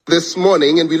this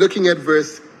morning, and we're looking at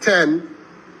verse 10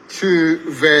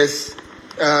 to verse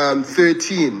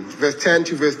 13. Verse 10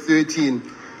 to verse 13.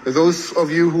 Those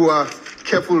of you who are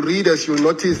careful readers, you'll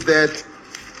notice that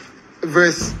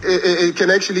verse, it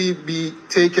can actually be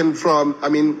taken from,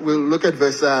 we'll look at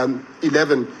verse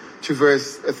 11 to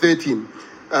verse 13.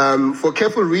 For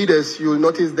careful readers, you'll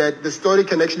notice that the story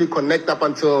can actually connect up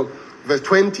until verse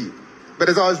 20. But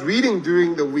as I was reading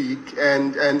during the week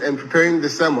and preparing the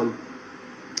sermon,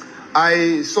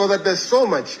 I saw that there's so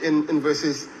much in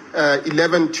verses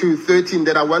 11 to 13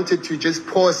 that I wanted to just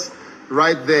pause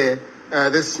right there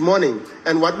this morning.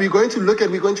 And what we're going to look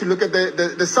at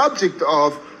the subject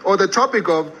of, or the topic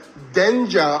of,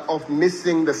 danger of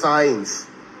missing the signs.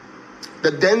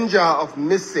 The danger of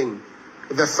missing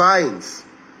the signs.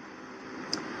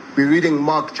 We're reading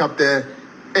Mark chapter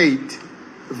 8,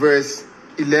 verse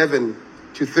 11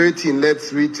 to 13.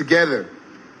 Let's read together.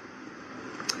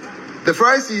 The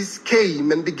Pharisees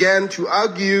came and began to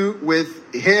argue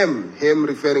with him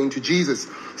referring to Jesus,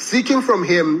 seeking from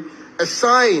him a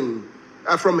sign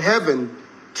from heaven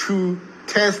to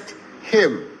test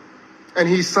him. And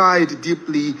he sighed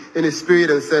deeply in his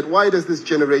spirit and said, "Why does this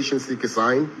generation seek a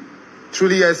sign?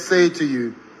 Truly I say to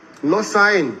you, no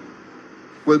sign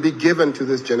will be given to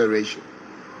this generation."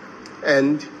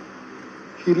 And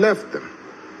he left them,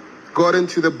 got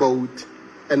into the boat,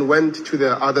 and went to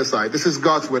the other side. This is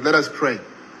God's word. Let us pray.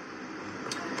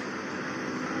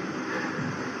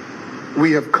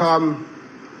 We have come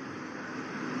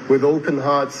with open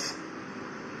hearts.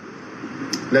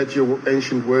 Let your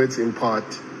ancient words impart.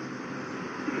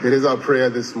 It is our prayer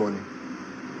this morning.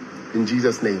 In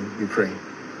Jesus' name we pray.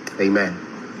 Amen.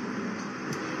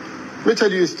 Let me tell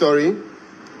you a story.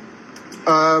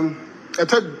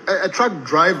 A truck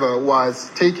driver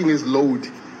was taking his load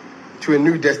to a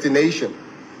new destination.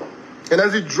 And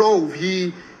as he drove,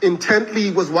 he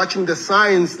intently was watching the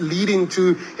signs leading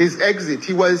to his exit.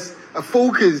 He was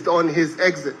focused on his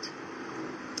exit.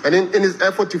 And in his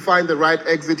effort to find the right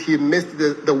exit, he missed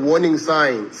the warning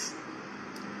signs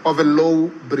of a low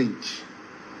bridge.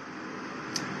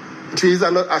 To his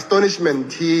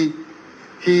astonishment,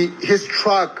 his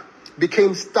truck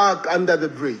became stuck under the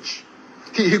bridge.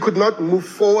 He could not move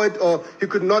forward, or he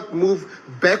could not move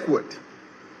backward.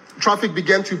 Traffic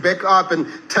began to back up, and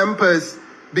tempers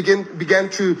began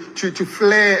to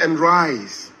flare and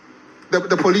rise.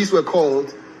 The police were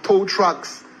called, tow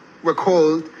trucks were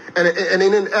called, and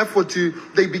in an effort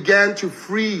they began to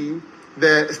free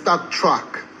the stuck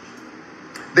truck.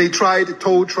 They tried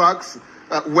tow trucks,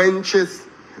 winches,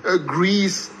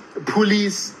 grease,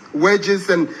 pulleys, wedges,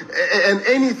 and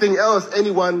anything else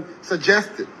anyone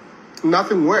suggested.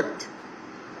 Nothing worked.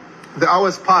 The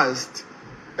hours passed,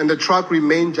 and the truck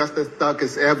remained just as stuck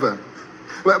as ever.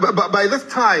 But by this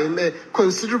time, a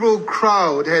considerable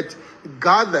crowd had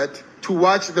gathered to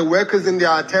watch the workers in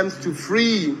their attempts to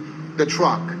free the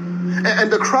truck.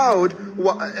 And the crowd,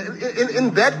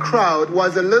 in that crowd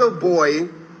was a little boy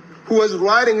who was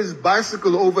riding his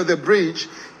bicycle over the bridge.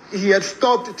 He had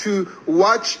stopped to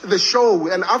watch the show,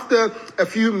 and after a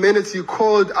few minutes, he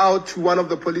called out to one of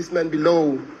the policemen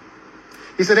below.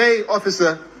 He said, "Hey,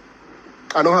 officer,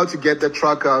 I know how to get the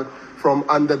truck out from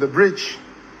under the bridge."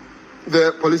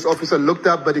 The police officer looked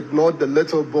up but ignored the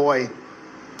little boy.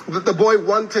 The boy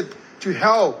wanted to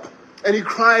help, and he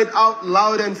cried out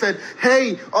loud and said,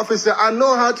 "Hey, officer, I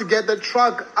know how to get the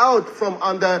truck out from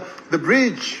under the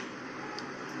bridge."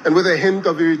 And with a hint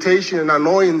of irritation and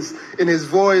annoyance in his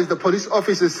voice, the police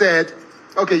officer said,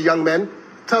 "Okay, young man,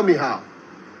 tell me how."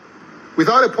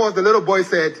 Without a pause, the little boy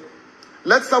said,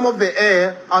 "Let some of the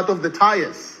air out of the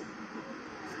tires."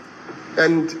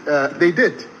 And they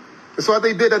did. So what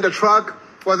they did, and the truck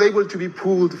was able to be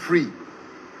pulled free.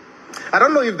 I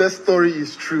don't know if this story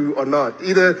is true or not.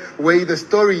 Either way, the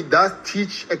story does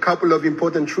teach a couple of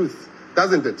important truths,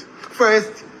 doesn't it?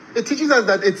 First, it teaches us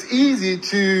that it's easy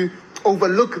to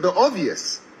overlook the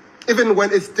obvious, even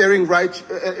when it's staring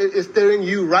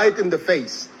you right in the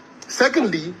face.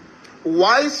 Secondly,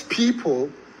 wise people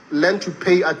learn to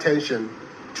pay attention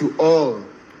to all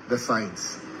the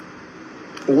signs.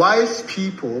 Wise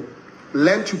people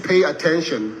learn to pay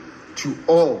attention to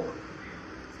all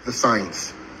the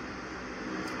signs.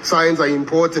 Signs are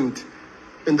important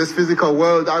in this physical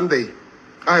world, aren't they?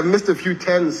 I have missed a few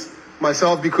turns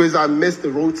myself because I missed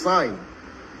the road sign.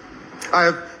 I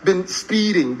have been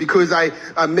speeding because I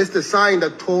missed a sign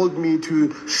that told me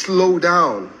to slow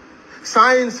down.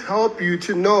 Signs help you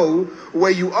to know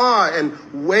where you are and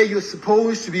where you're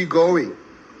supposed to be going.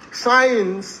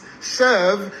 Signs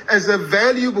serve as a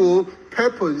valuable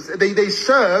purpose. They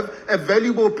serve a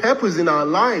valuable purpose in our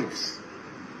lives.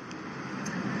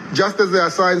 Just as there are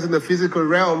signs in the physical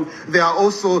realm, there are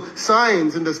also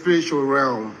signs in the spiritual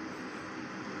realm.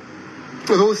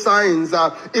 Those signs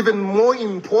are even more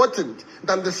important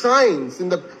than the signs in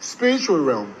the spiritual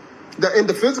realm, in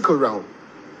the physical realm.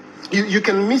 You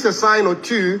can miss a sign or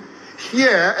two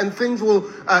here and things will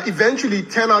eventually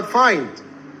turn out fine,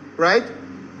 right?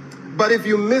 But if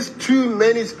you miss too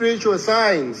many spiritual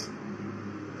signs,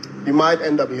 you might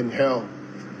end up in hell.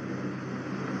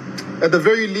 At the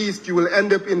very least, you will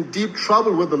end up in deep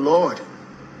trouble with the Lord.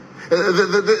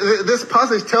 This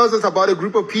passage tells us about a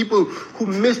group of people who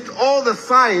missed all the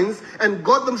signs and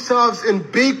got themselves in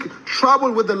big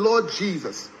trouble with the Lord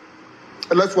Jesus.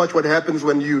 And let's watch what happens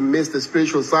when you miss the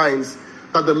spiritual signs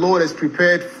that the Lord has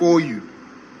prepared for you.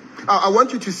 I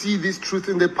want you to see this truth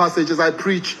in the passage as I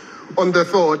preach on the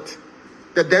thought,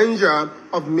 the danger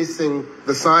of missing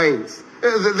the signs.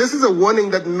 This is a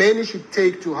warning that many should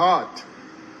take to heart.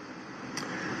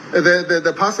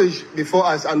 The passage before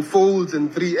us unfolds in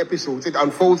 3 episodes. It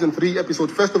unfolds in 3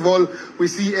 episodes. First of all, we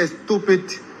see a stupid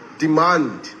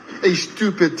demand. A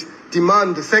stupid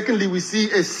demand. Secondly, we see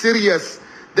a serious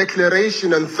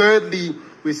declaration. And thirdly,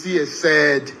 we see a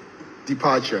sad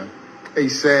departure. A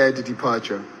sad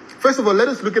departure. First of all, let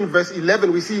us look in verse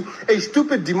 11. We see a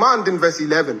stupid demand in verse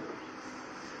 11.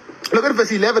 Look at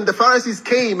verse 11. The Pharisees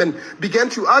came and began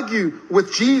to argue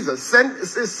with Jesus,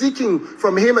 seeking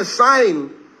from him a sign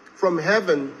from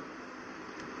heaven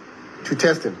to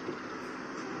test him.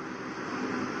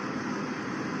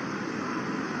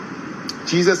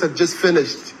 Jesus had just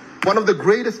finished one of the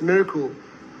greatest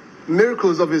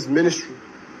miracles of his ministry.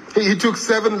 He took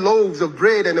 7 loaves of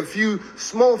bread and a few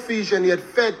small fish, and he had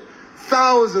fed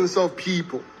thousands of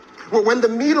people. When the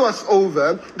meal was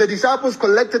over, the disciples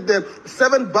collected the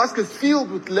 7 baskets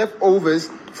filled with leftovers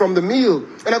from the meal.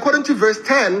 And according to verse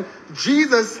 10,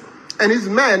 Jesus and his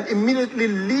men immediately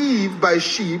leave by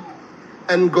ship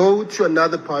and go to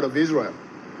another part of Israel.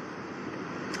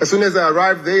 As soon as they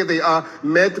arrive there, they are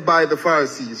met by the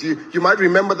Pharisees. You might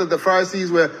remember that the Pharisees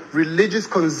were religious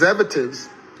conservatives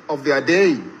of their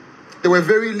day. They were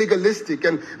very legalistic,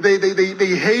 and they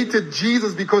hated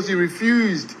Jesus because he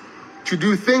refused to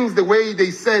do things the way they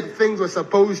said things were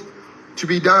supposed to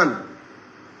be done.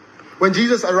 When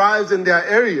Jesus arrives in their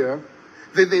area,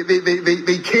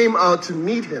 they came out to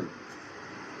meet him.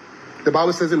 The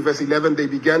Bible says in verse 11, they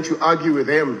began to argue with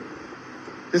him.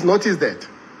 Just notice that.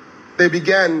 They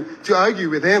began to argue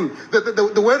with him.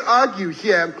 The word argue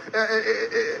here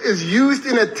is used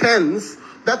in a tense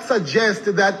that suggests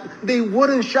that they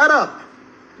wouldn't shut up.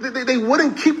 They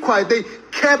wouldn't keep quiet. They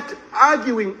kept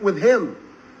arguing with him.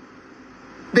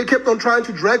 They kept on trying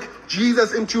to drag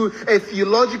Jesus into a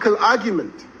theological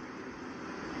argument.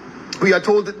 We are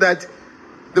told that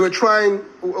they were trying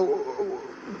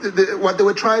what they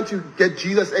were trying to get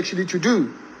Jesus actually to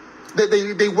do.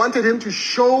 They wanted him to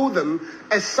show them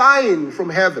a sign from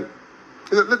heaven.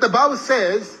 The Bible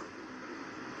says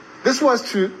this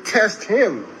was to test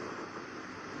him.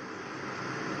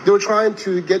 They were trying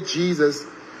to get Jesus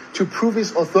to prove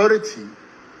his authority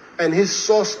and his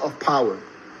source of power.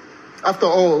 After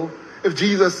all, if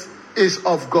Jesus is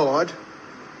of God,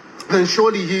 then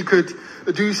surely he could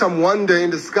do some wonder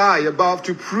in the sky above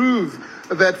to prove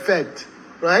that fact.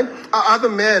 Right? Other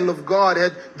men of God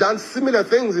had done similar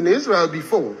things in Israel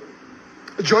before.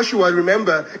 Joshua,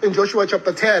 remember, in Joshua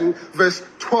chapter 10, verse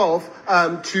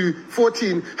 12 to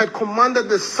 14, had commanded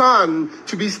the sun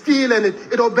to be still, and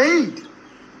it obeyed.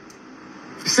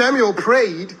 Samuel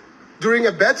prayed during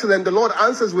a battle, and the Lord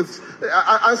answered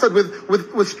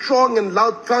with strong and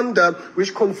loud thunder,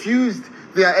 which confused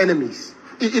their enemies.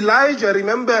 Elijah,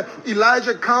 remember,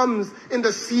 Elijah comes in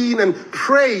the scene and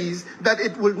prays that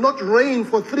it will not rain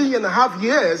for 3.5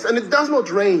 years, and it does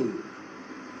not rain.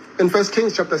 In 1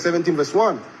 Kings chapter 17, verse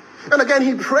 1. And again,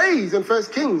 he prays in 1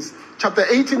 Kings chapter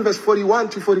 18, verse 41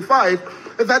 to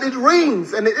 45, that it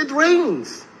rains, and it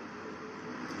rains.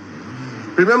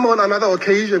 Remember, on another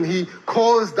occasion, he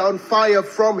calls down fire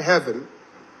from heaven,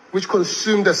 which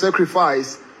consumed the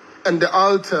sacrifice and the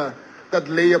altar that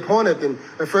lay upon it, in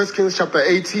 1 Kings chapter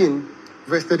 18,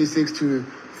 verse 36 to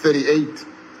 38.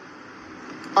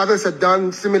 Others had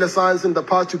done similar signs in the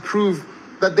past to prove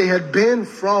that they had been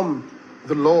from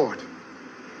the Lord.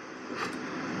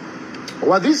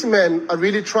 What these men are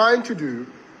really trying to do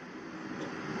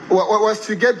was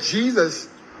to get Jesus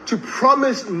to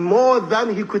promise more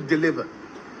than he could deliver.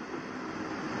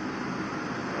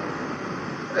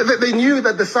 They knew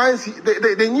that the signs,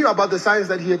 they knew about the signs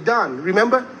that he had done.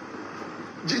 Remember?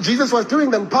 Jesus was doing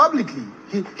them publicly.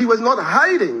 He was not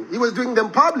hiding. He was doing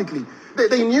them publicly.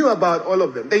 They knew about all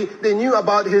of them. They knew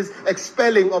about his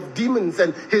expelling of demons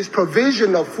and his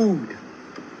provision of food.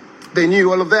 They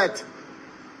knew all of that.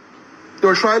 They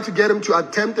were trying to get him to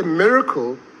attempt a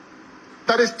miracle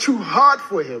that is too hard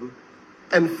for him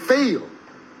and fail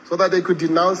so that they could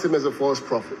denounce him as a false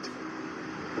prophet.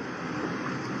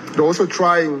 They're also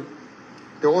saying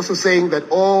that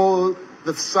all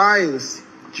the signs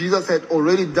Jesus had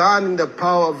already done in the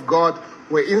power of God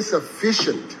were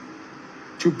insufficient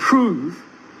to prove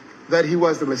that he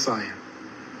was the Messiah.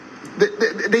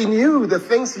 They knew the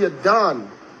things he had done,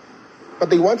 but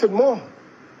they wanted more.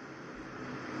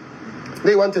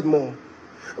 They wanted more.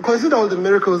 Consider all the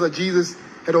miracles that Jesus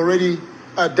had already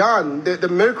done, the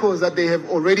miracles that they have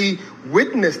already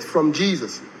witnessed from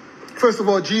Jesus. First of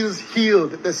all, Jesus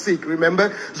healed the sick.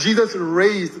 Remember, Jesus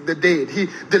raised the dead. He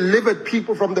delivered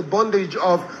people from the bondage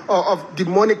of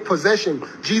demonic possession.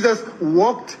 Jesus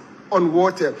walked on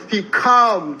water. He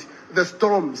calmed the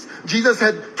storms. Jesus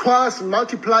had twice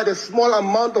multiplied a small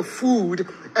amount of food,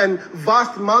 and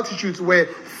vast multitudes were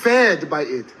fed by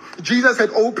it. Jesus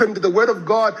had opened the word of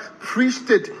God, preached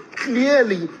it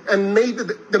clearly, and made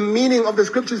the meaning of the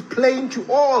scriptures plain to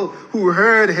all who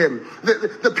heard him.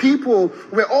 The people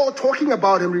were all talking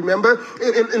about him, remember?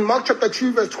 In Mark chapter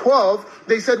 2, verse 12,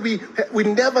 they said, we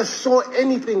never saw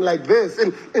anything like this.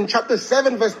 In chapter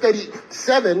 7, verse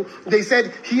 37, they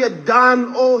said he had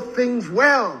done all things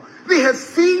well. They had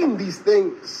seen these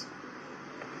things.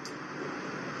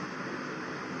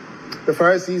 The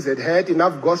Pharisees had had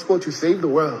enough gospel to save the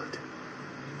world.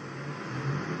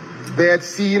 They had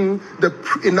seen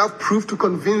enough proof to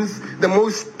convince the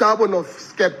most stubborn of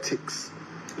skeptics.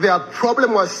 Their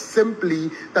problem was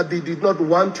simply that they did not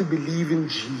want to believe in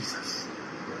Jesus.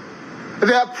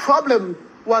 Their problem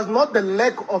was not the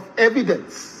lack of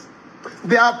evidence.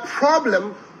 Their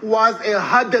problem was a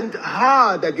hardened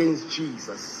heart against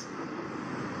Jesus.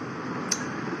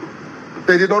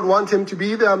 They did not want him to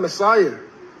be their Messiah.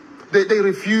 They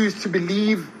refused to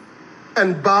believe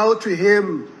and bow to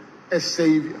him as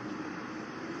Savior.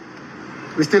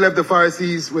 We still have the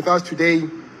Pharisees with us today. We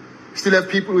still have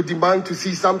people who demand to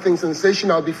see something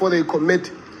sensational before they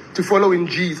commit to following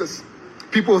Jesus.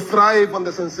 People thrive on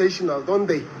the sensational, don't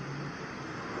they?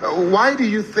 Why do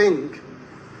you think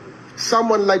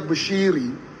someone like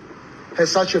Bushiri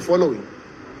has such a following?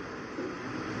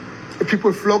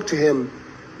 People flock to him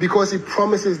because he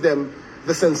promises them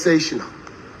the sensational.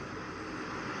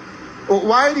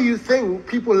 Why do you think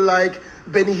people like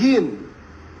Benny Hinn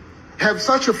have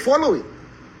such a following?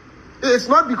 It's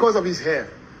not because of his hair,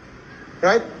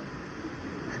 right?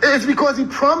 It's because he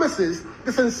promises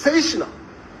the sensational.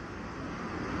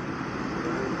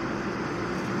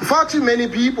 Far too many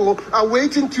people are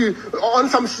waiting on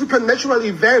some supernatural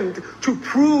event to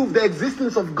prove the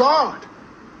existence of God.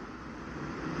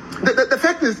 The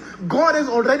fact is, God has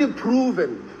already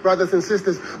proven, brothers and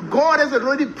sisters, God has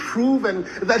already proven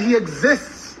that he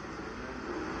exists.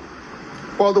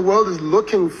 While the world is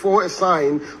looking for a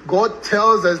sign, God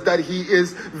tells us that he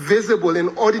is visible in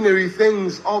ordinary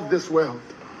things of this world.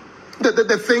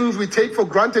 The things we take for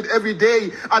granted every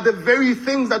day are the very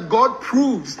things that God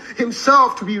proves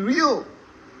himself to be real.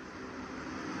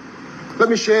 Let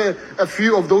me share a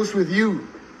few of those with you.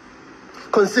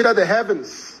 Consider the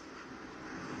heavens.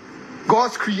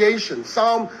 God's creation,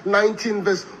 Psalm 19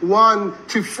 verse 1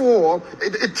 to 4,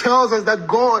 it tells us that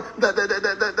God, that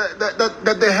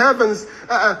the heavens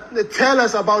tell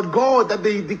us about God, that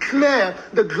they declare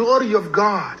the glory of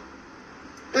God.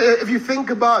 If you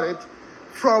think about it,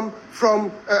 from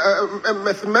a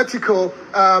mathematical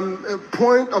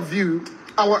point of view,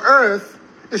 our Earth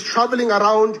is traveling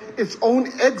around its own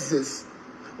axis,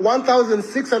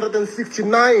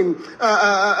 1,669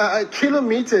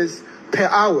 kilometers per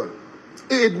hour.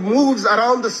 It moves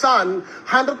around the sun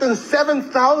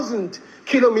 107,000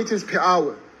 kilometers per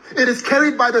hour. It is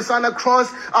carried by the sun across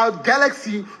our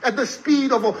galaxy at the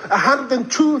speed of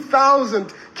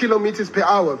 102,000 kilometers per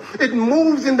hour. It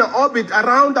moves in the orbit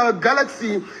around our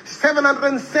galaxy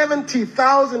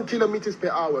 770,000 kilometers per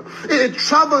hour. It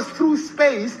travels through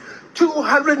space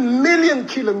 200 million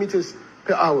kilometers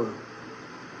per hour.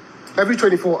 Every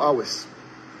 24 hours.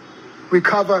 We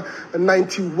cover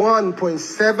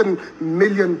 91.7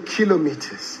 million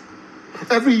kilometers.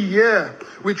 Every year,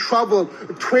 we travel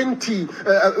 20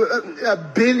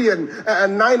 billion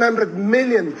 900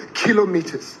 million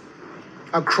kilometers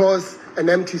across an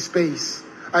empty space.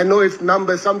 I know if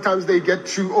numbers, sometimes they get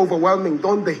too overwhelming,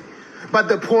 don't they? But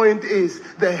the point is,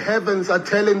 the heavens are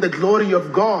telling the glory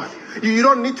of God. You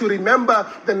don't need to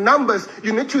remember the numbers.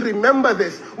 You need to remember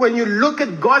this. When you look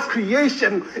at God's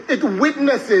creation, it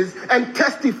witnesses and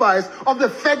testifies of the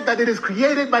fact that it is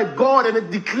created by God, and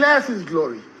it declares his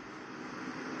glory.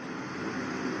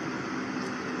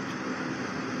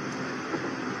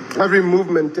 Every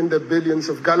movement in the billions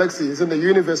of galaxies in the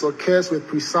universe occurs with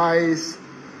precise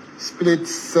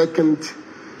split-second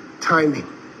timing.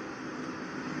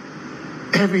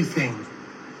 Everything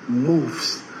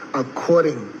moves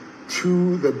according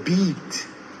to the beat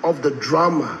of the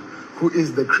drummer who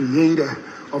is the creator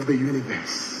of the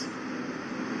universe.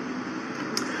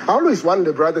 I always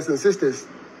wonder, brothers and sisters,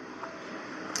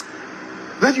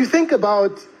 that you think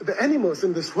about the animals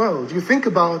in this world. You think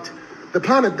about the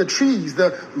planet, the trees,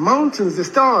 the mountains, the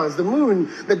stars, the moon,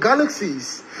 the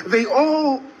galaxies. They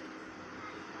all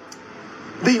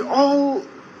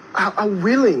are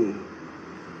willing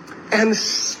and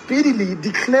speedily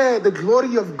declare the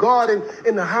glory of God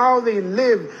in how they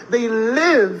live. They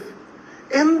live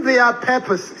in their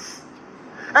purposes,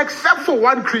 except for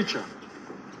one creature.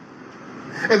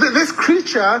 And this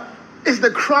creature is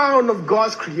the crown of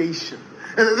God's creation.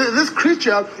 And this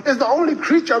creature is the only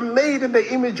creature made in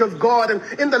the image of God and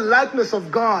in the likeness of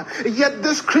God. Yet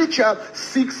this creature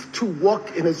seeks to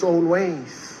walk in its own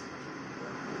ways.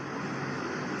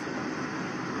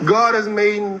 God has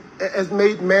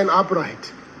made man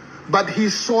upright, but he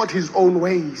sought his own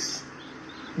ways.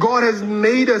 God has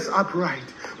made us upright,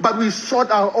 but we sought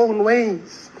our own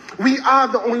ways. We are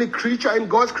the only creature in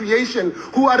God's creation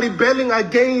who are rebelling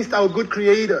against our good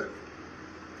Creator.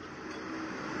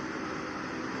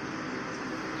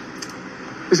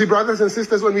 You see, brothers and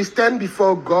sisters, when we stand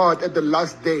before God at the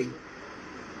last day,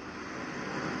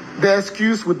 the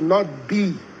excuse would not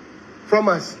be from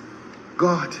us,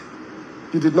 God,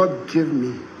 you did not give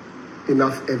me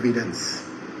enough evidence.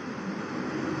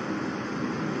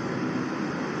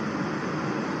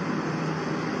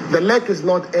 The lack is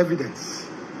not evidence.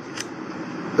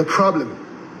 The problem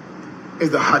is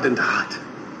the hardened heart.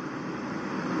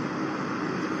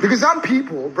 Because some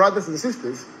people, brothers and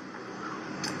sisters,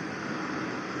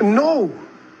 know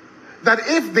that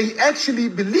if they actually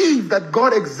believe that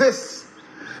God exists,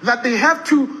 that they have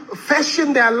to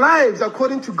fashion their lives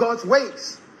according to God's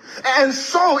ways. And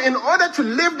so in order to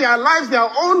live their lives their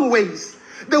own ways,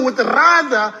 they would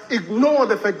rather ignore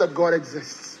the fact that God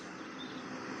exists,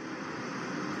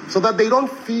 so that they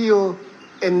don't feel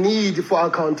a need for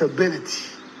accountability.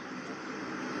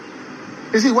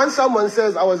 You see, when someone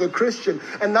says, I was a Christian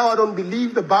and now I don't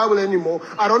believe the Bible anymore,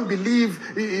 I don't believe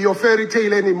your fairy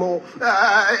tale anymore,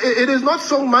 it is not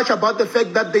so much about the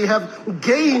fact that they have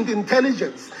gained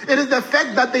intelligence. It is the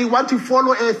fact that they want to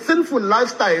follow a sinful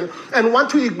lifestyle and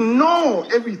want to ignore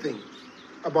everything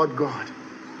about God.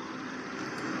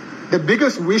 The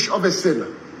biggest wish of a sinner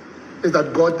is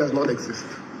that God does not exist.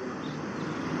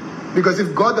 Because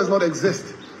if God does not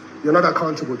exist, you're not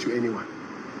accountable to anyone.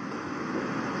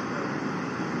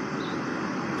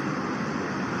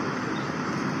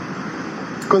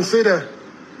 Consider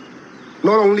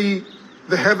not only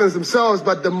the heavens themselves,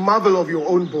 but the marvel of your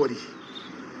own body.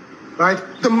 Right?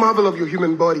 The marvel of your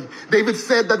human body. David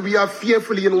said that we are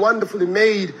fearfully and wonderfully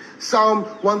made. Psalm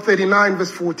 139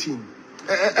 verse 14.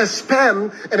 A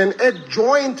sperm and an egg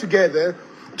joined together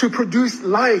to produce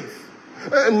life.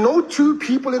 No two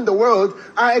people in the world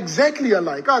are exactly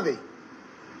alike, are they?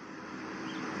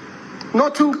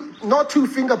 Not two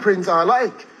fingerprints are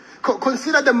alike.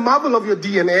 Consider the marvel of your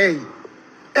DNA.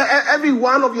 Every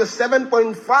one of your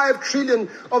 7.5 trillion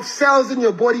of cells in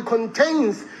your body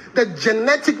contains the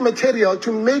genetic material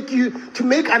to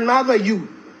make another you.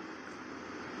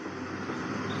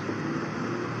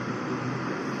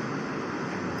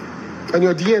 And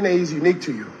your DNA is unique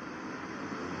to you.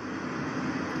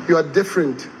 You are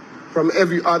different from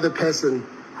every other person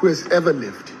who has ever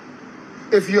lived.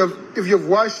 If you've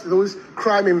watched those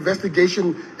crime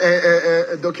investigation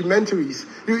documentaries,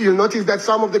 you'll notice that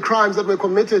some of the crimes that were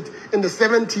committed in the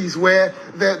 70s, where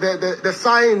the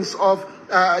science of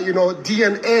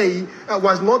DNA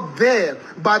was not there,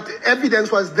 but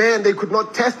evidence was there and they could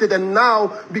not test it. And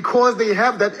now, because they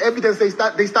have that evidence, they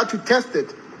start to test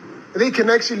it. They can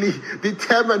actually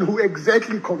determine who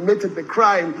exactly committed the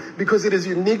crime because it is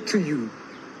unique to you.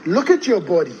 Look at your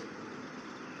body.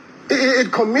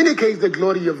 It communicates the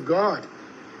glory of God.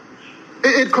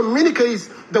 It communicates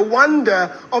the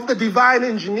wonder of the divine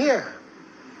engineer.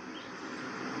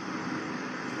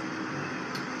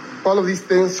 All of these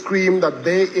things scream that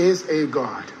there is a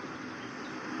God.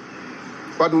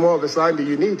 What more of a sign do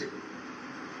you need?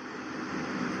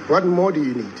 What more do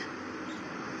you need?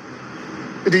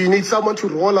 Do you need someone to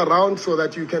roll around so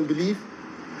that you can believe?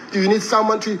 Do you need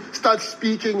someone to start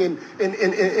speaking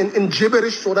in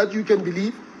gibberish so that you can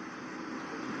believe?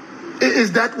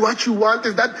 Is that what you want?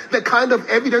 Is that the kind of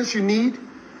evidence you need?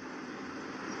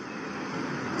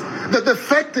 The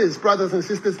fact is, brothers and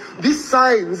sisters, these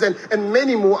signs and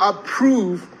many more are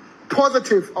proof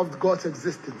positive of God's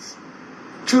existence.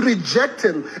 To reject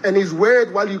him and his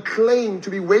word while you claim to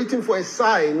be waiting for a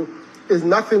sign is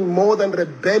nothing more than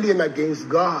rebellion against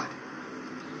God.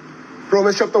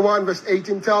 Romans chapter 1 verse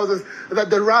 18 tells us that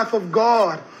the wrath of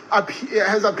God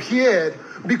has appeared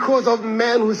because of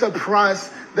men who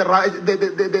suppress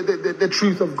the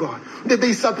truth of God. That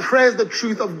they suppress the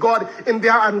truth of God in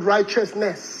their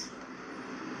unrighteousness.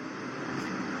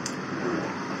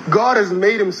 God has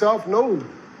made himself known.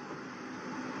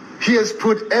 He has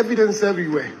put evidence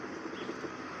everywhere.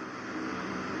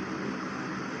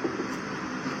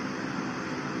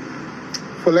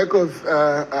 For lack of,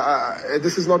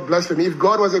 this is not blasphemy. If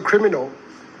God was a criminal,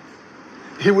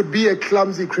 he would be a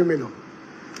clumsy criminal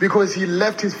because he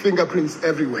left his fingerprints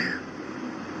everywhere.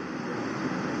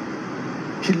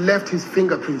 He left his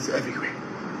fingerprints everywhere.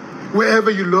 Wherever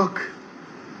you look,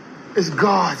 is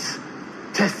God's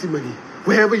testimony.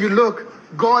 Wherever you look,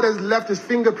 God has left his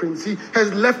fingerprints. He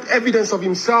has left evidence of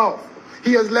himself.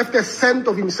 He has left a scent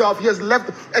of himself. He has left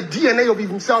a DNA of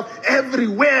himself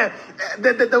everywhere.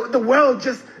 The world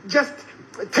just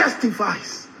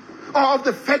testifies of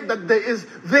the fact that there is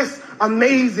this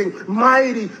amazing,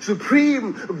 mighty,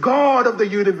 supreme God of the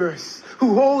universe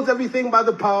who holds everything by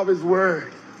the power of his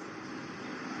word.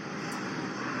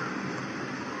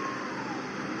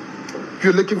 If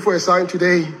you're looking for a sign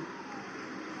today,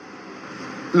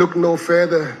 look no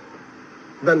further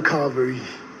than Calvary.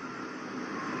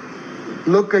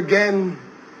 Look again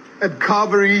at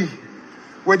Calvary,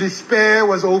 where despair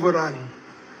was overrun.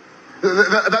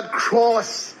 That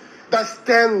cross that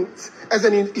stands as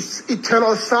an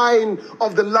eternal sign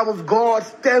of the love of God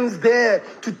stands there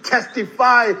to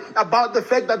testify about the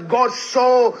fact that God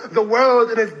saw the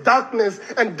world in its darkness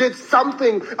and did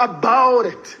something about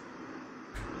it.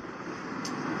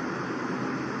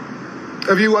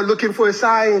 If you are looking for a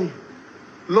sign,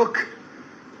 look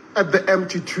at the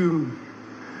empty tomb.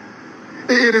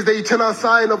 It is the eternal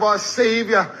sign of our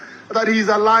Savior that he is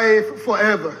alive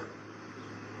forever.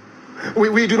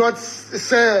 We do not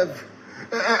serve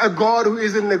a God who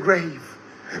is in the grave.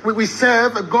 We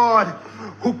serve a God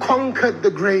who conquered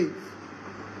the grave.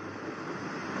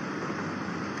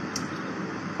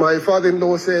 My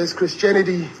father-in-law says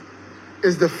Christianity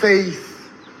is the faith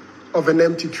of an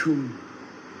empty tomb.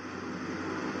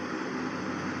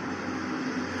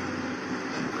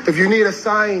 If you need a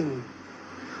sign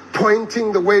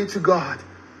pointing the way to God,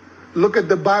 look at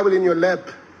the Bible in your lap.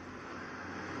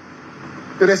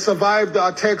 It has survived the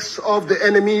attacks of the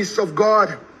enemies of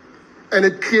God, and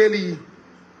it clearly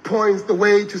points the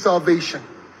way to salvation.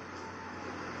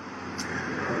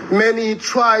 Many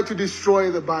try to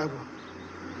destroy the Bible.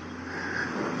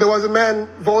 There was a man,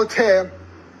 Voltaire.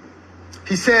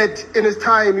 He said in his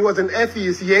time, he was an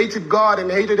atheist. He hated God and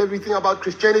hated everything about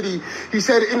Christianity. He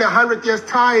said in 100 years'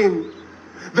 time,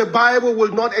 the Bible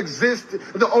will not exist.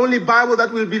 The only Bible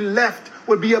that will be left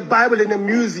will be a Bible in a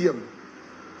museum.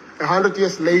 100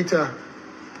 years later,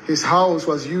 his house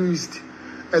was used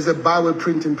as a Bible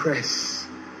printing press.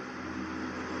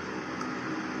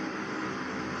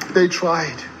 They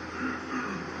tried.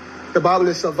 The Bible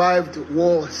has survived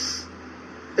wars.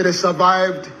 It has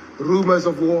survived rumors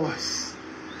of wars.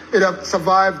 It has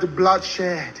survived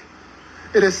bloodshed.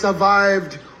 It has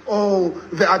survived all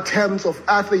the attempts of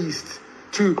atheists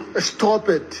to stop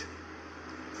it.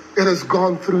 It has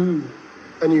gone through,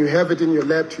 and you have it in your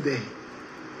lap today.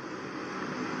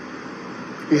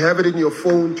 You have it in your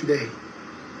phone today.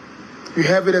 You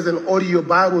have it as an audio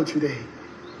Bible today.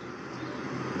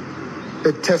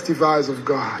 It testifies of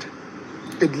God.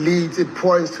 It leads, it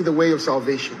points to the way of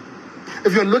salvation.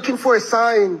 If you're looking for a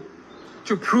sign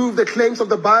to prove the claims of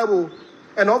the Bible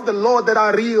and of the Lord that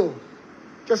are real,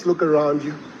 just look around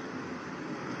you.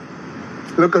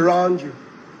 Look around you.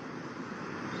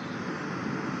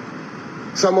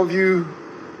 Some of you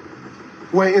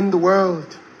were in the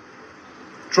world,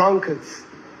 drunkards,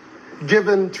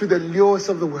 given to the lures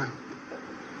of the world,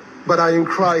 but are in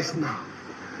Christ now.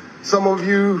 Some of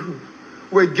you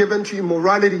were given to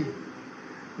immorality,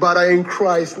 but are in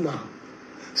Christ now.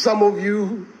 Some of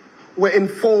you were in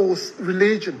false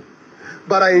religion,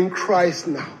 but are in Christ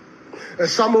now.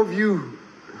 Some of you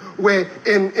were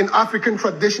in African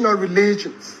traditional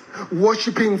religions,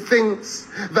 worshiping things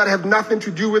that have nothing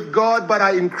to do with God, but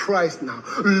are in Christ now.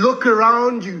 Look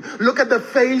around you. Look at the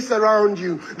face around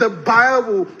you. The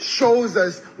Bible shows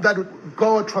us that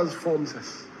God transforms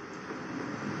us.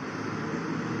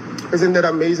 Isn't that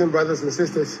amazing, brothers and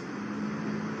sisters?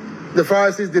 The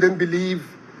Pharisees didn't believe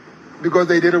because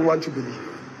they didn't want to believe.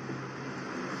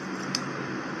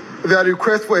 Their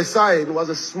request for a sign was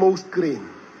a smoke screen.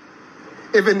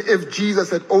 Even if Jesus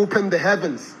had opened the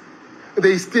heavens,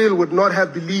 they still would not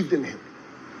have believed in him.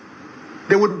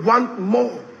 They would want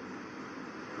more.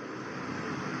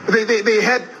 They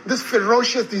had this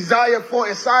ferocious desire for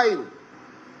a sign.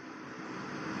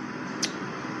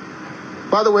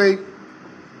 By the way,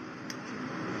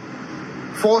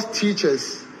 false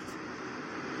teachers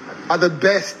are the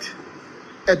best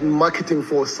at marketing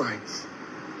false signs.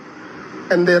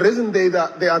 And the reason they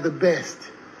are the best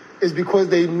is because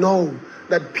they know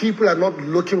that people are not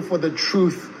looking for the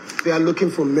truth. They are looking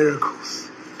for miracles.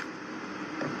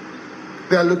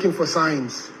 They are looking for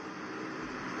signs.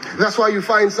 That's why you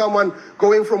find someone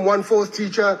going from one false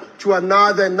teacher to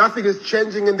another and nothing is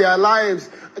changing in their lives.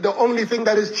 The only thing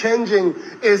that is changing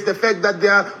is the fact that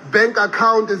their bank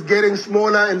account is getting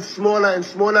smaller and smaller and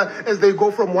smaller as they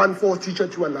go from one false teacher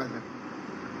to another.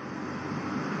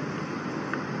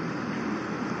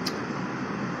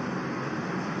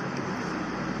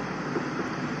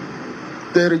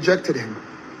 They rejected him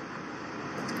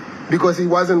because he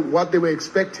wasn't what they were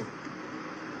expecting.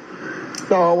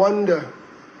 Now I wonder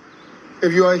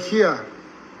if you are here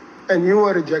and you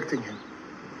are rejecting him,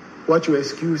 what your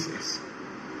excuse is.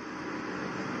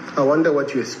 I wonder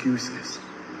what your excuse is.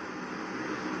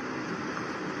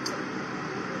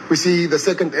 We see the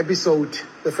second episode.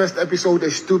 The first episode,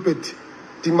 a stupid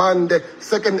demand. The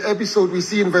second episode, we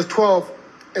see in verse 12,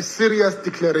 a serious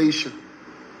declaration.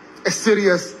 A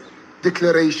serious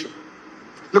declaration.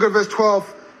 Look at verse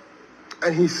 12.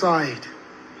 And he sighed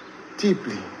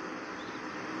deeply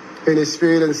in his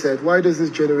spirit and said, why does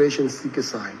this generation seek a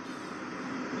sign?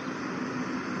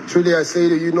 Truly I say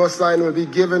to you, no sign will be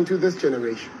given to this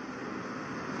generation.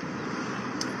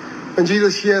 When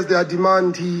Jesus hears their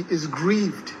demand, he is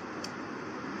grieved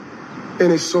in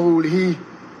his soul. His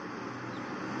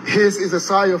is a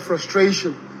sigh of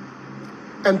frustration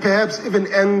and perhaps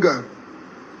even anger.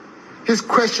 His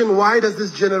question, why does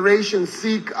this generation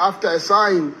seek after a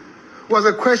sign, was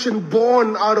a question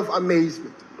born out of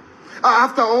amazement.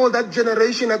 After all, that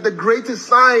generation had the greatest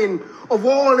sign of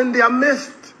all in their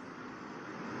midst.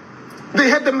 They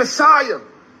had the Messiah,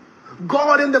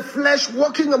 God in the flesh,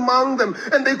 walking among them,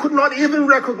 and they could not even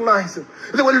recognize him.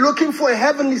 They were looking for a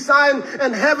heavenly sign,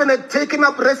 and heaven had taken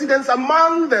up residence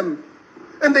among them,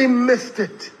 and they missed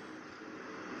it.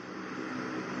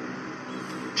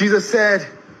 Jesus said,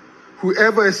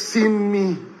 whoever has seen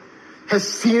me has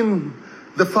seen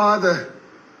the Father.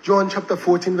 John chapter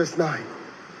 14 verse 9.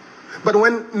 But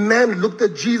when men looked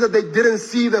at Jesus, they didn't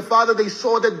see the Father, they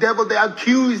saw the devil. They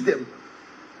accused him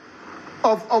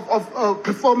of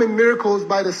performing miracles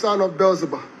by the son of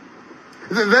Beelzebub.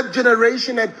 That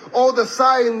generation had all the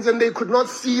signs and they could not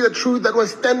see the truth that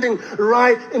was standing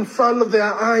right in front of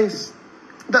their eyes.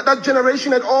 That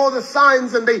generation had all the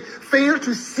signs and they failed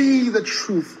to see the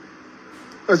truth.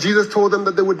 As Jesus told them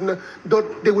that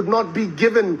they would not be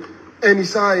given any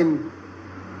sign,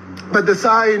 but the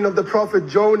sign of the prophet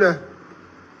Jonah,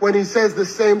 when he says the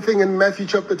same thing in Matthew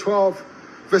chapter 12,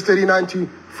 verse 39 to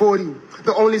 40.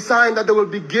 The only sign that they will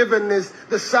be given is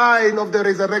the sign of the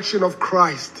resurrection of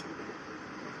Christ.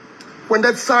 When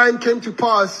that sign came to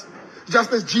pass,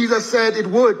 just as Jesus said it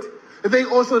would, they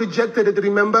also rejected it.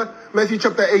 Remember Matthew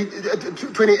chapter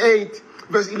 28,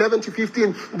 verse 11 to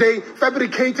 15. They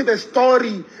fabricated a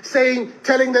story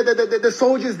telling the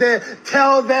soldiers there,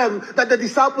 tell them that the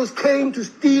disciples came to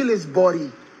steal his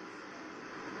body.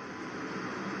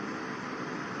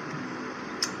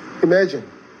 Imagine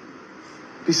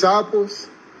disciples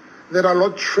that are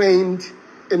not trained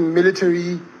in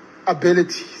military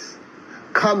abilities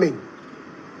coming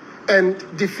and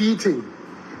defeating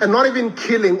and not even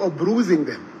killing or bruising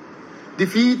them,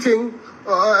 defeating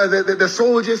the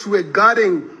soldiers who were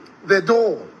guarding the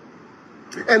door,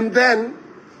 and then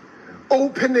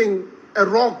opening a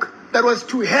rock that was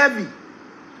too heavy,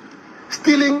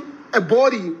 stealing a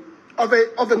body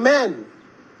of a man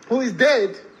who is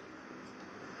dead.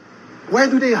 Where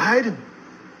do they hide him?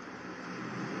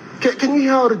 Can you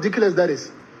hear how ridiculous that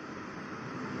is?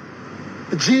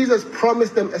 Jesus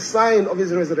promised them a sign of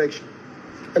his resurrection,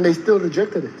 and they still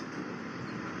rejected it.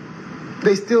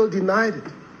 They still denied it.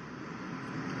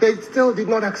 They still did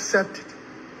not accept it.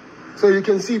 So you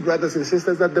can see, brothers and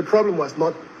sisters, that the problem was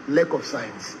not lack of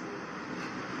signs.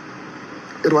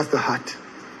 It was the heart.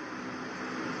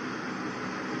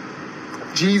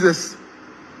 Jesus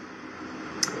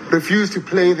refused to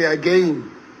play their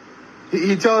game.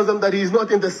 He tells them that he's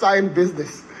not in the sign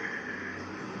business.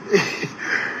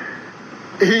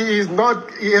 He has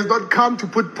not come to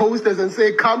put posters and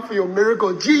say, come for your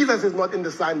miracle. Jesus is not in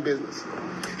the sign business.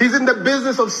 He's in the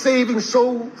business of saving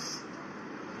souls.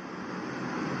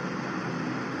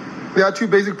 There are two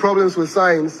basic problems with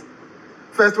signs.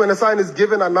 First, when a sign is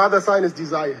given, another sign is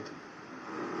desired.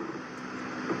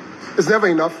 It's never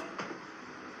enough.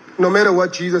 No matter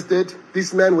what Jesus did,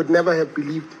 this man would never have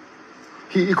believed.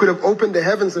 He could have opened the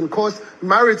heavens and caused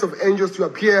myriads of angels to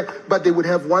appear, but they would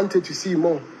have wanted to see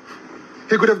more.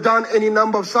 He could have done any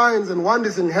number of signs and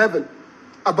wonders in heaven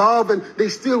above, and they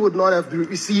still would not have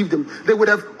received him. They would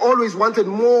have always wanted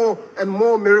more and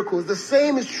more miracles. The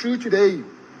same is true today.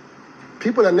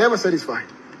 People are never satisfied.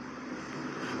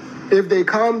 If they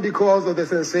come because of the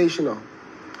sensational,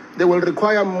 they will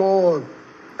require more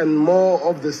and more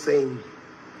of the same.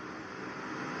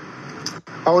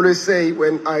 I always say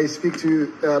when I speak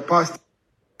to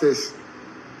pastors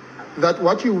that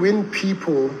what you win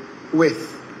people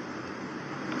with,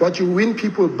 what you win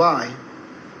people by,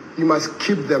 you must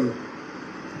keep them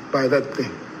by that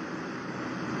thing.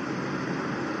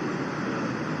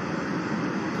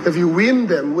 If you win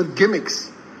them with gimmicks,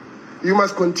 you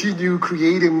must continue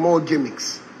creating more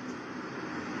gimmicks.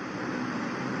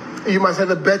 You must have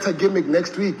a better gimmick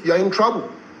next week. You're in trouble.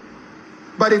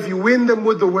 But if you win them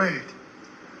with the word,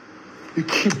 you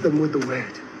keep them with the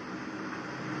word.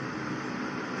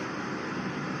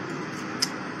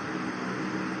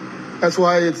 That's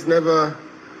why it's never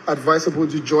advisable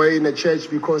to join a church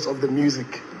because of the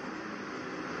music,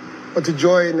 or to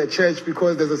join a church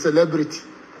because there's a celebrity.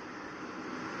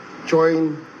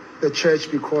 Join the church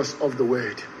because of the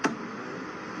word.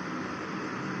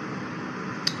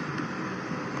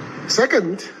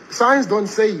 Second, signs don't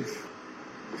save.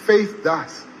 Faith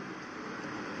does.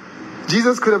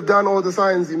 Jesus could have done all the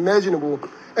signs imaginable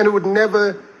and it would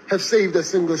never have saved a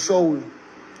single soul.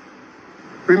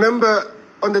 Remember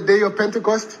on the day of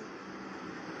Pentecost?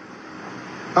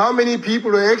 How many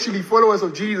people were actually followers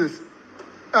of Jesus?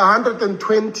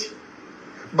 120.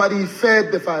 But he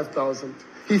fed the 5,000.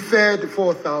 He fed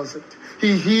 4,000.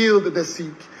 He healed the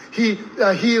sick. He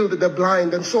healed the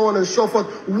blind and so on and so forth.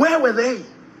 Where were they?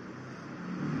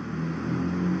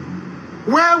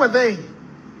 Where were they?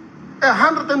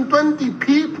 120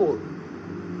 people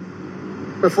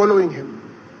were following him.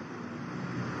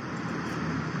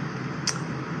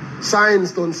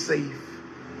 Signs don't save.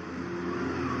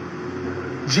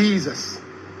 Jesus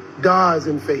does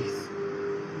in faith.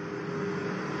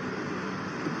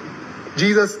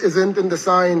 Jesus isn't in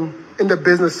the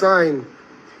business sign.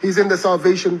 He's in the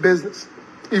salvation business.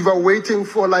 If you're waiting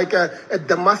for like a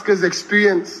Damascus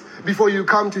experience before you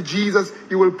come to Jesus,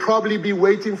 you will probably be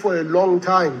waiting for a long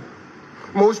time.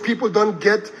 Most people don't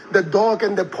get the dog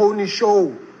and the pony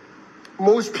show.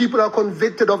 Most people are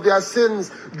convicted of their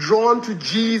sins, drawn to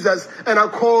Jesus, and are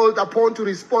called upon to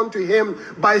respond to him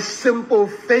by simple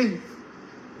faith.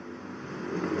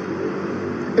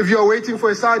 If you're waiting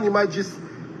for a sign, you might just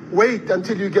wait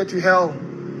until you get to hell.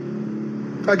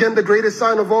 Again, the greatest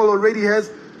sign of all already has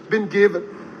been given.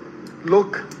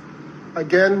 Look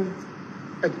again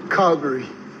at Calvary,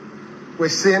 where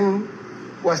sin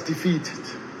was defeated.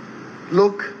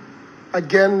 Look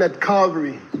again at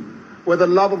Calvary, where the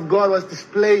love of God was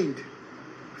displayed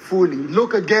fully.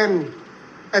 Look again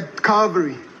at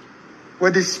Calvary,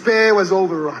 where despair was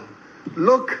overrun.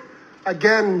 Look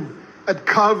again at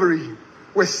Calvary,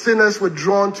 where sinners were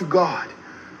drawn to God.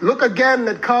 Look again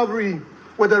at Calvary,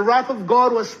 where the wrath of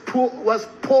God was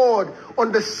poured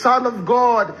on the Son of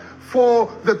God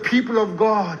for the people of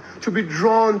God to be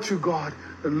drawn to God.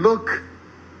 Look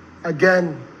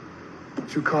again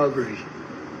to Calvary.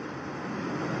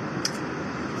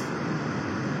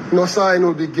 No sign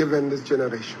will be given this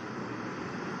generation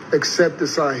except the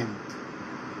sign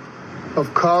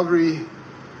of Calvary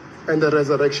and the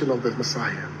resurrection of the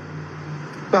Messiah.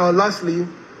 Now, lastly,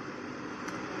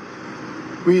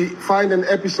 we find an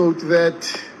episode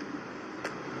that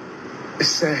is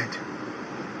sad.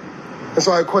 And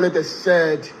so I call it a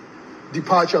sad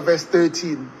departure, verse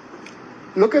 13.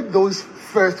 Look at those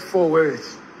first 4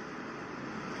 words.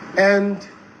 And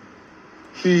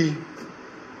he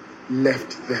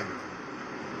left them.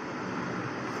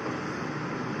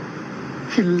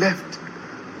 He left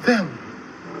them.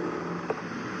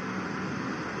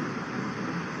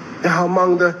 Now,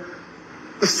 among the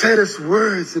saddest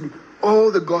words in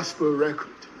all the gospel record,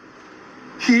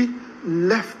 he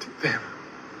left them.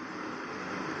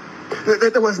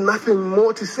 There was nothing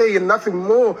more to say and nothing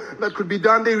more that could be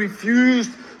done. They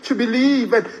refused to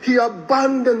believe, and he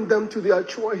abandoned them to their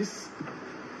choice.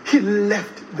 He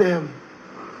left them.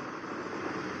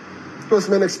 Those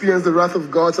men experienced the wrath of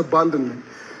God's abandonment.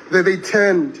 They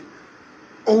turned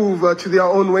over to their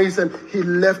own ways, and he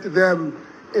left them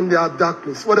in their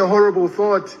darkness. What a horrible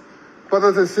thought,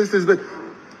 brothers and sisters, but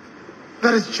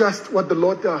that is just what the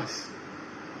Lord does.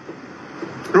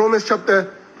 Romans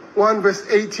chapter 1 verse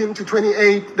 18 to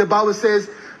 28, the Bible says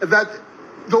that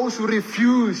those who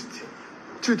refused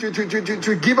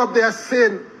to give up their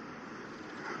sin,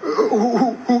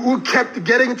 who kept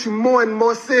getting into more and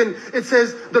more sin, it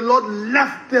says the Lord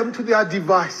left them to their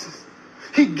devices.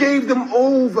 He gave them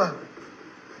over.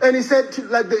 And he said,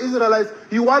 like the Israelites,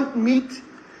 you want meat?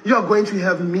 You are going to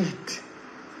have meat.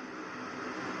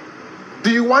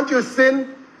 Do you want your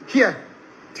sin? Here,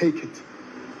 take it.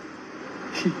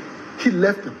 He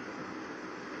left them.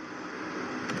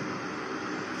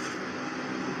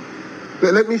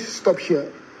 Let me stop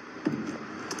here.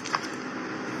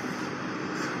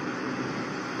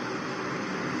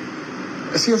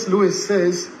 C.S. Lewis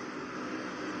says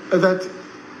that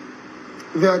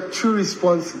there are two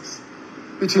responses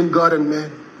between God and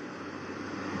man.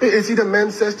 It's either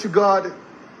man says to God,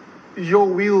 your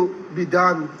will be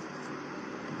done,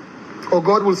 or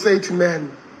God will say to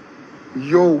man,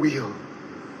 your will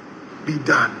be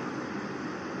done.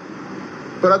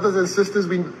 Brothers and sisters,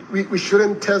 we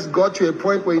shouldn't test God to a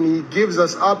point when he gives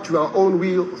us up to our own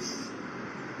wills.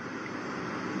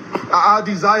 Our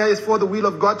desire is for the will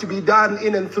of God to be done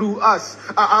in and through us.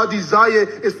 Our desire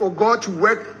is for God to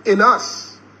work in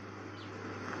us.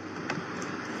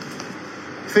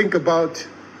 Think about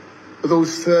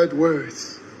those third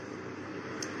words.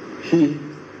 He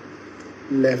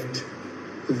left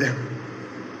them.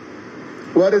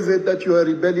 What is it that you are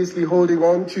rebelliously holding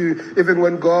on to, even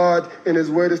when God in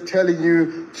his word is telling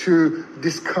you to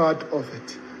discard of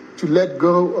it, to let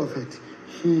go of it?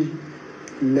 He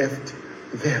left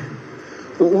them.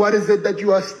 What is it that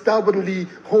you are stubbornly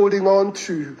holding on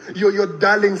to? Your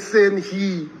darling sin,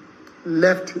 he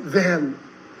left them.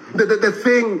 The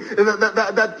thing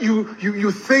that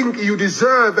you think you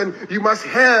deserve and you must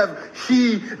have,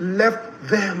 he left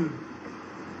them.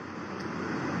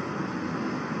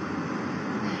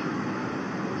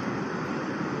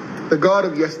 The God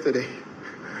of yesterday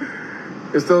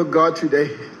is still God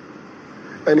today,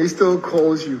 and he still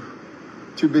calls you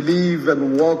to believe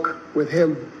and walk with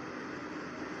him.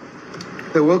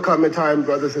 There will come a time,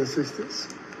 brothers and sisters,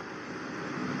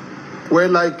 where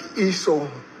like Esau,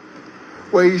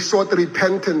 where he sought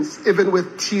repentance even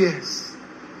with tears,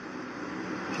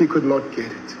 he could not get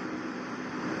it.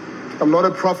 I'm not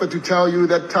a prophet to tell you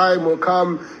that time will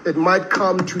come. It might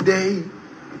come today.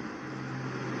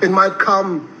 It might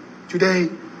come today.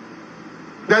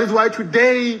 That is why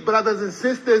today, brothers and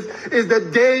sisters, is the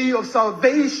day of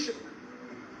salvation.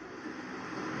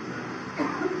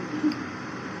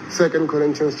 2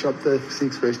 Corinthians chapter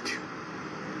 6 verse 2.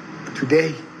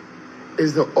 Today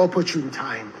is the opportune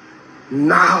time.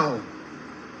 Now,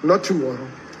 not tomorrow.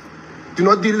 Do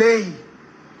not delay.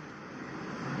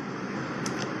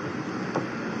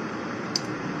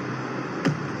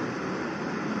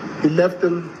 He left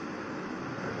them,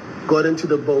 got into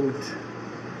the boat,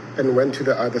 and went to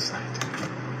the other side.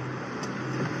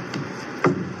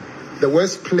 The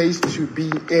worst place to be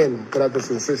in, brothers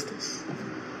and sisters,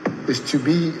 is to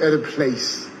be at a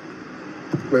place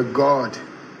where God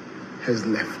has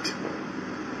left.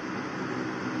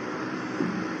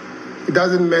 It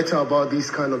doesn't matter about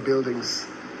these kind of buildings.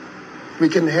 We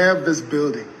can have this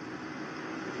building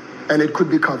and it could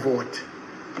be covered.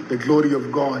 The glory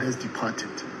of God has departed.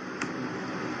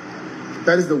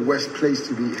 That is the worst place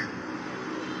to be in.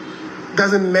 It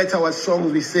doesn't matter what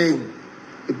songs we sing,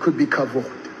 it could be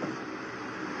covered.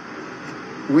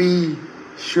 We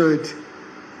should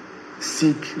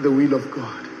seek the will of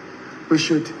God. We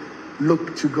should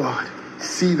look to God,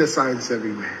 see the signs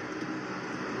everywhere.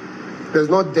 There's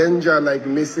no danger like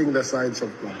missing the signs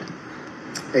of God.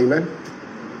 Amen.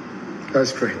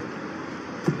 Let's pray.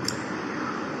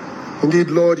 Indeed,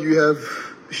 Lord, you have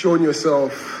shown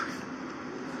yourself.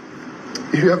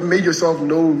 You have made yourself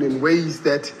known in ways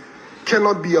that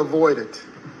cannot be avoided.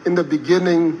 In the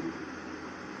beginning,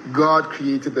 God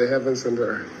created the heavens and the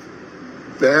earth.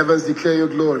 The heavens declare your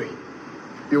glory.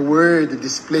 Your word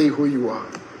display who you are.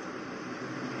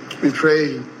 We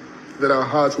pray that our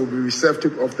hearts will be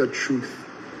receptive of the truth.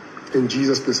 In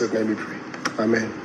Jesus' blessed name we pray. Amen.